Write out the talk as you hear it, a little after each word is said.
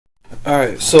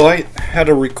Alright, so I had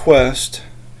a request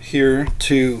here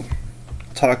to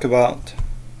talk about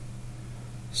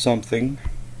something,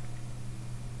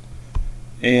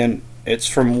 and it's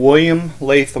from William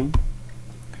Latham.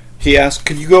 He asked,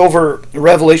 could you go over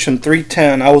Revelation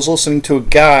 3:10? I was listening to a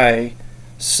guy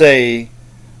say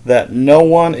that no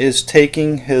one is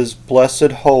taking his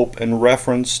blessed hope and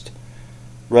referenced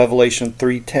Revelation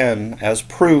 3:10 as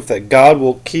proof that God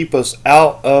will keep us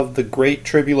out of the great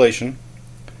tribulation.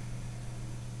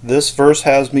 This verse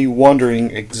has me wondering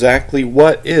exactly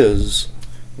what is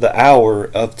the hour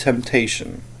of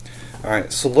temptation.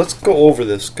 Alright, so let's go over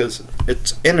this because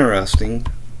it's interesting.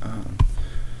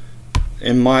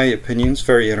 In my opinion, it's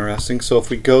very interesting. So if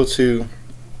we go to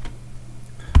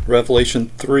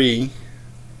Revelation 3,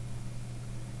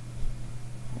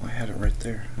 I had it right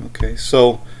there. Okay,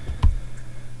 so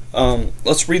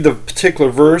let's read the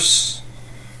particular verse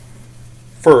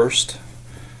first.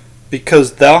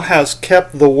 Because thou hast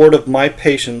kept the word of my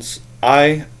patience,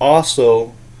 I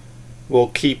also will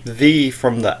keep thee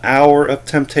from the hour of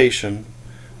temptation,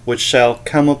 which shall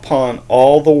come upon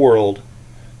all the world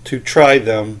to try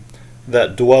them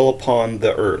that dwell upon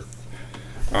the earth.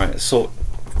 Alright, so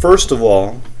first of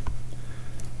all,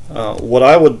 what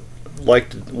I like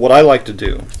to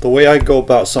do, the way I go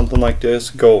about something like this,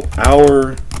 go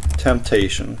our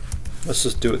temptation. Let's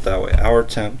just do it that way, our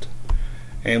tempt.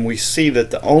 And we see that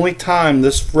the only time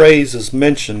this phrase is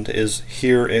mentioned is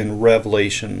here in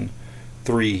Revelation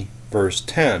 3 verse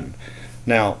 10.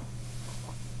 Now,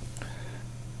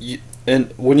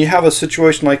 and when you have a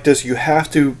situation like this, you have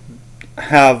to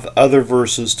have other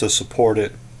verses to support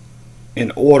it in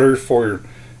order for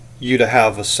you to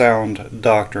have a sound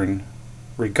doctrine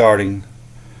regarding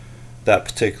that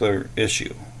particular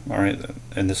issue. Alright,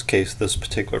 in this case, this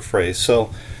particular phrase. So,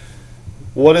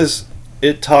 what is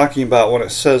it talking about when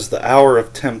it says the hour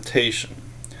of temptation?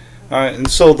 Alright, and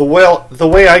so the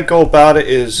way I go about it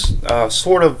is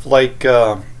sort of like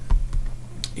a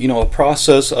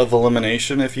process of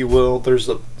elimination, if you will. There's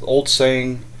the old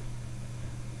saying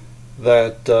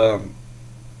that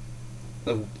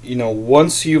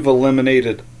once you've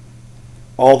eliminated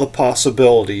all the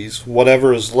possibilities,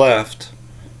 whatever is left,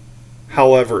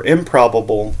 however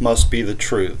improbable, must be the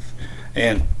truth.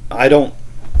 And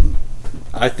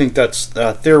I think that's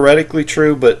theoretically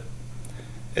true, but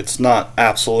it's not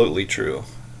absolutely true.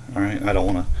 All right, I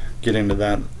don't want to get into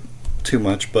that too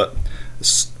much, but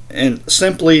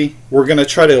simply we're going to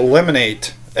try to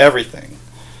eliminate everything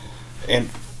and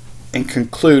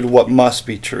conclude what must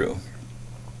be true.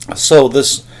 So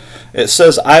it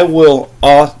says, I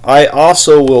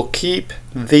also will keep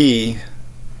thee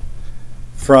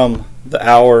from the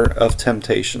hour of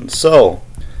temptation. So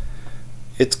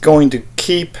it's going to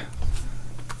keep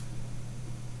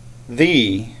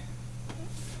thee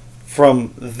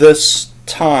from this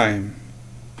time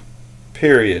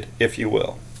period, if you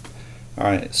will.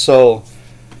 Alright, so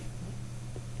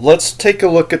let's take a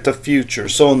look at the future.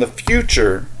 So in the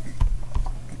future,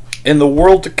 in the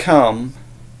world to come,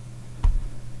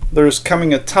 there's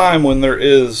coming a time when there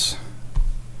is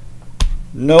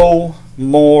no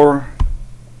more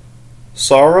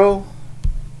sorrow,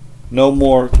 no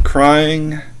more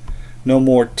crying, no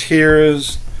more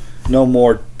tears, no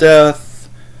more death,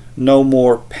 no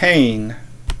more pain.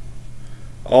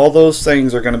 All those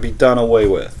things are going to be done away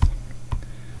with.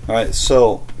 Alright,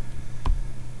 so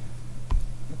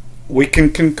we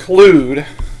can conclude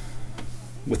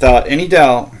without any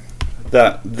doubt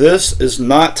that this is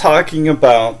not talking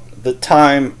about the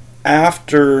time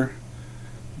after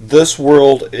this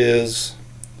world is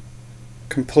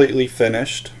completely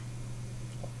finished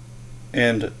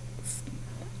and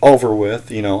over with,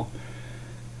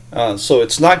 so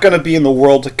it's not going to be in the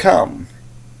world to come.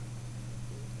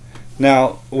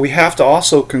 Now, we have to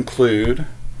also conclude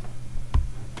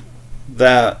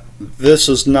that this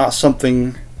is not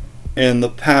something in the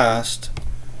past,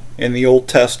 in the Old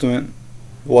Testament.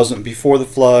 It wasn't before the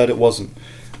flood, it wasn't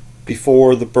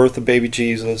before the birth of baby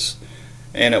Jesus,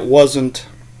 and it wasn't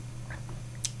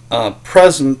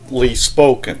presently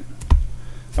spoken.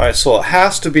 Alright, so it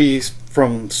has to be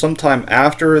from sometime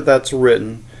after that's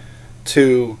written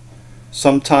to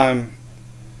sometime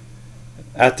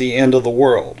at the end of the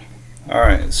world.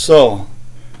 Alright, so,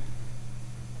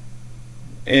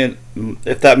 and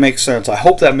if that makes sense, I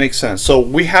hope that makes sense. So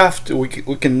we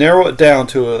can narrow it down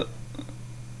to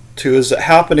is it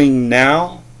happening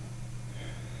now?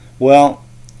 Well,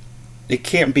 it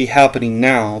can't be happening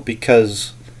now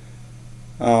because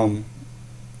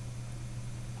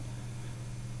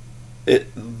it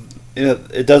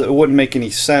wouldn't make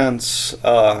any sense.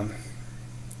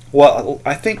 Well,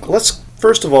 I think let's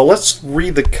first of all, let's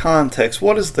read the context.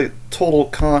 What is the total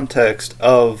context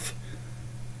of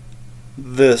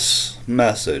this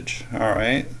message? All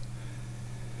right.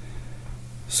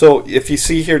 So if you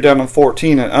see here down in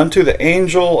 14, and unto the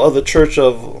angel of the church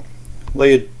of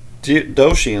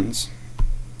Laodiceans,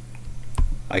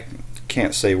 I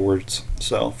can't say words,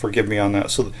 so forgive me on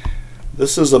that. So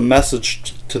this is a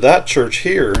message to that church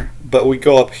here, but we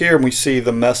go up here and we see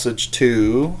the message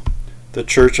to the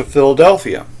church of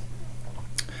Philadelphia.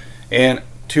 And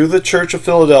to the church of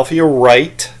Philadelphia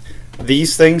write,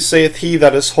 these things saith he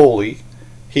that is holy,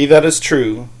 he that is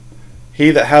true,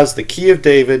 he that has the key of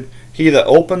David, he that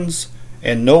opens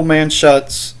and no man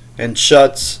shuts, and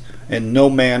shuts and no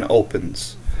man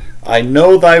opens. I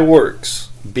know thy works.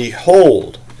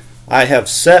 Behold, I have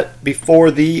set before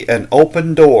thee an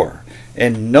open door,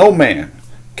 and no man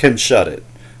can shut it.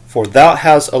 For thou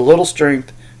hast a little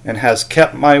strength, and hast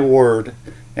kept my word,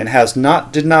 and hast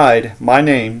not denied my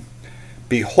name.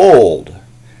 Behold,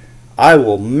 I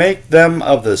will make them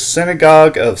of the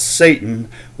synagogue of Satan,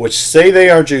 which say they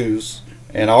are Jews,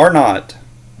 and are not,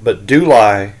 but do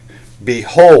lie.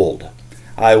 Behold,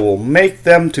 I will make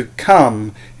them to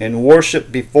come and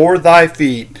worship before thy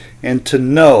feet, and to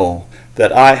know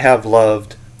that I have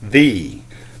loved thee,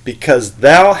 because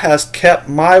thou hast kept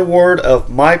my word of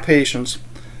my patience.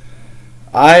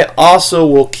 I also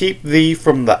will keep thee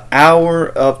from the hour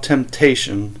of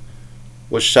temptation,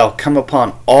 which shall come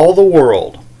upon all the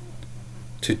world,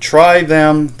 to try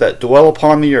them that dwell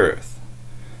upon the earth.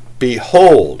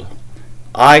 Behold,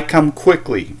 I come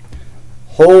quickly.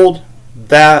 Hold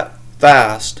that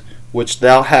fast which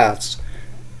thou hast,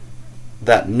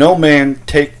 that no man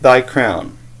take thy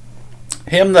crown.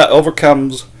 Him that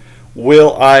overcomes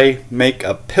will I make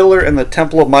a pillar in the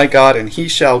temple of my God, and he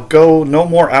shall go no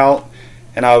more out.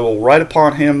 And I will write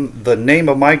upon him the name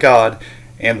of my God,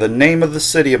 and the name of the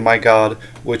city of my God,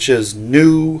 which is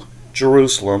New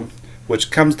Jerusalem, which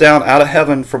comes down out of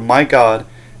heaven from my God,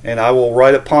 and I will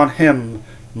write upon him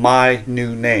my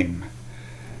new name.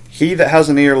 He that has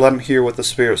an ear, let him hear what the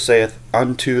Spirit saith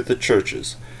unto the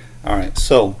churches. Alright,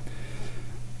 so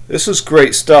this is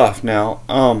great stuff. Now,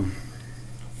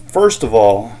 first of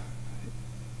all,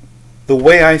 the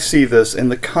way I see this in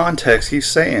the context, he's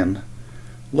saying,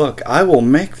 look, I will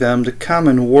make them to come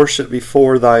and worship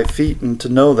before thy feet, and to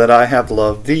know that I have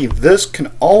loved thee. This can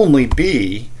only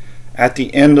be at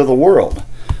the end of the world.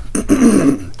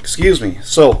 Excuse me.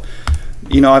 So,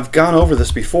 I've gone over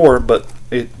this before, but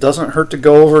it doesn't hurt to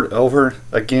go over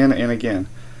again and again.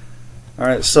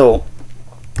 Alright, so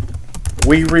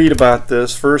we read about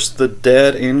this. First, the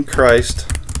dead in Christ.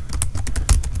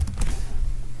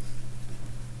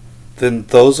 Then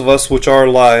those of us which are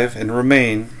alive and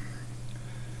remain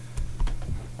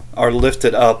are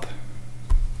lifted up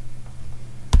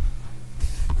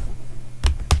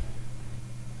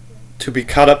to be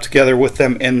caught up together with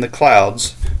them in the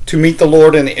clouds, to meet the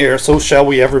Lord in the air. So shall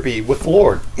we ever be with the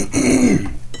Lord.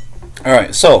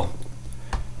 Alright, so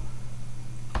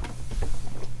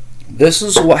this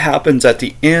is what happens at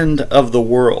the end of the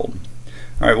world.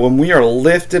 Alright, when we are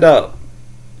lifted up,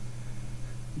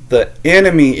 the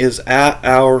enemy is at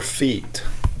our feet.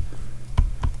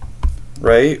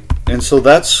 Right? And so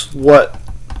that's what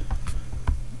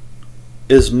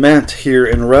is meant here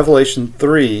in Revelation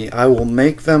 3. I will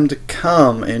make them to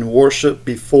come and worship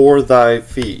before thy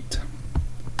feet.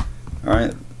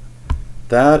 Alright?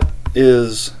 That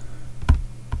is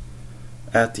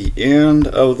at the end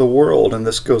of the world, and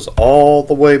this goes all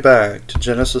the way back to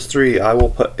Genesis 3. I will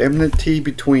put enmity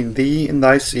between thee and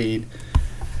thy seed,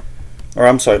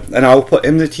 and I will put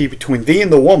enmity between thee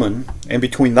and the woman, and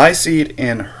between thy seed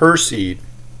and her seed.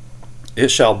 It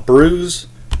shall bruise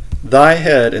thy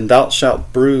head, and thou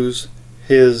shalt bruise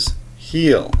his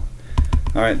heel.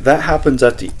 Alright, that happens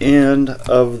at the end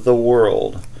of the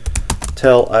world.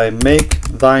 Till I make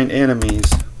thine enemies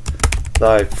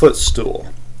thy footstool.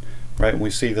 Right, we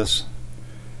see this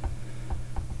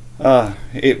a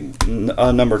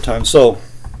number of times. So,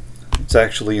 it's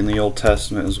actually in the Old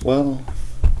Testament as well.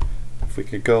 If we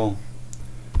could go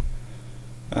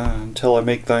until I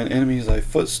make thine enemies thy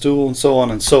footstool, and so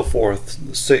on and so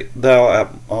forth. Sit thou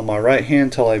on my right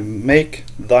hand till I make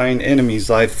thine enemies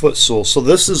thy footstool. So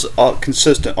this is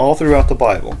consistent all throughout the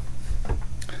Bible,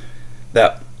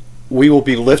 that we will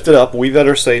be lifted up, we that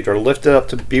are saved are lifted up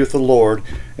to be with the Lord,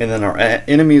 and then our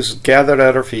enemies gathered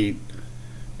at our feet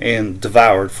and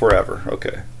devoured forever.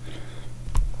 Okay.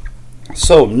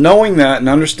 So knowing that and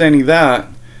understanding that,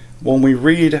 when we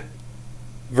read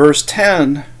verse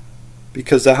 10,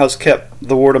 because thou hast kept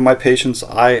the word of my patience,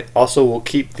 I also will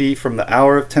keep thee from the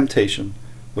hour of temptation,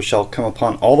 which shall come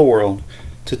upon all the world,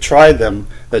 to try them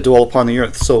that dwell upon the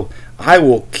earth. So I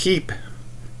will keep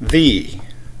thee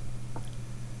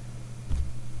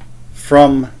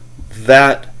from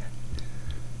that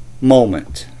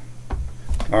moment.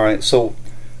 All right, so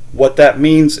what that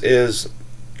means is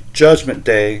Judgment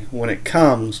Day, when it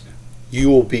comes, you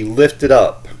will be lifted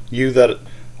up. You that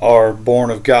are born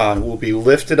of God will be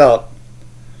lifted up,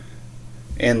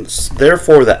 and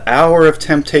therefore the hour of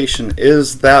temptation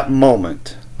is that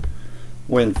moment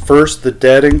when first the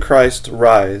dead in Christ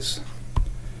rise.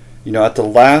 You know, at the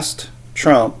last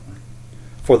trump,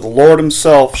 for the Lord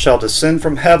himself shall descend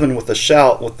from heaven with a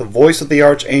shout, with the voice of the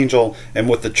archangel, and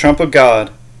with the trump of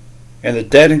God, and the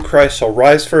dead in Christ shall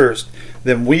rise first.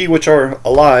 Then we which are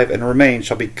alive and remain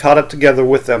shall be caught up together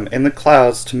with them in the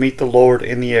clouds to meet the Lord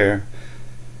in the air.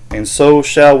 And so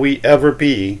shall we ever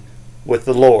be with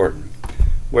the Lord.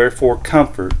 Wherefore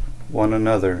comfort one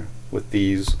another with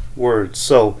these words.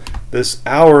 So this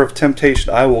hour of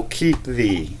temptation, I will keep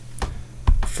thee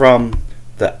from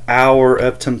the hour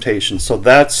of temptation. So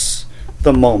that's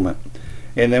the moment.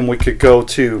 And then we could go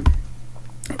to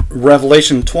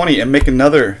Revelation 20 and make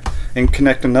another and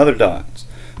connect another dot.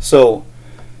 So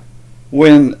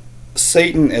when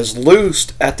Satan is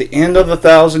loosed at the end of the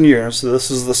 1,000 years, so this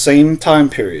is the same time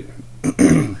period.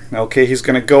 Okay, he's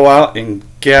going to go out and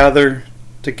gather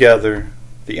together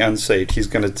the unsaved. He's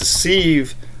going to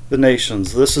deceive the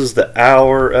nations. This is the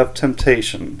hour of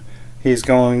temptation. He's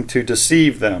going to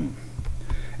deceive them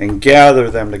and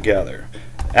gather them together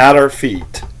at our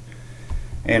feet.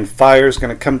 And fire is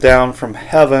going to come down from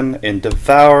heaven and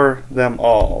devour them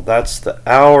all. That's the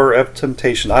hour of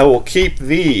temptation. I will keep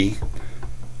thee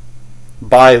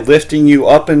by lifting you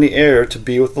up in the air to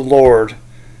be with the Lord,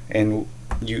 and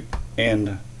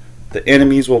the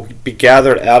enemies will be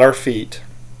gathered at our feet.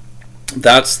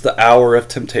 That's the hour of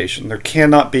temptation. There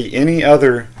cannot be any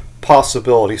other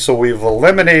possibility. So we've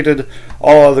eliminated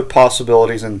all other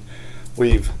possibilities, and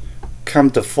we've come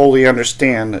to fully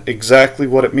understand exactly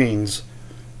what it means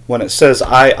when it says,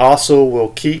 I also will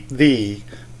keep thee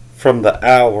from the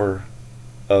hour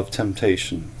of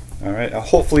temptation. All right.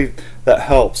 Hopefully that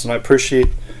helps, and I appreciate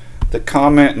the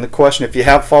comment and the question. If you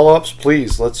have follow-ups,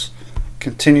 please let's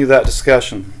continue that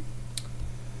discussion.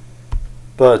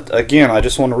 But again, I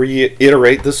just want to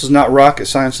reiterate, this is not rocket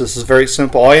science. This is very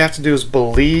simple. All you have to do is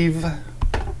believe,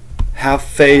 have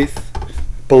faith,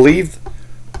 believe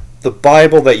the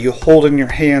Bible that you hold in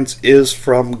your hands is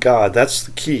from God. That's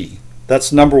the key.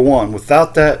 That's number one.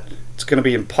 Without that, it's going to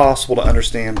be impossible to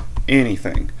understand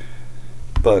anything.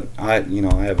 But I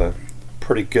have a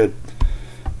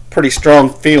pretty strong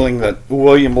feeling that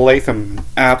William Latham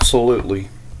absolutely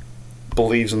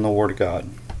believes in the Word of God.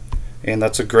 And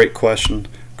that's a great question,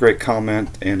 great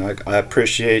comment, and I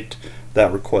appreciate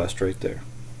that request right there.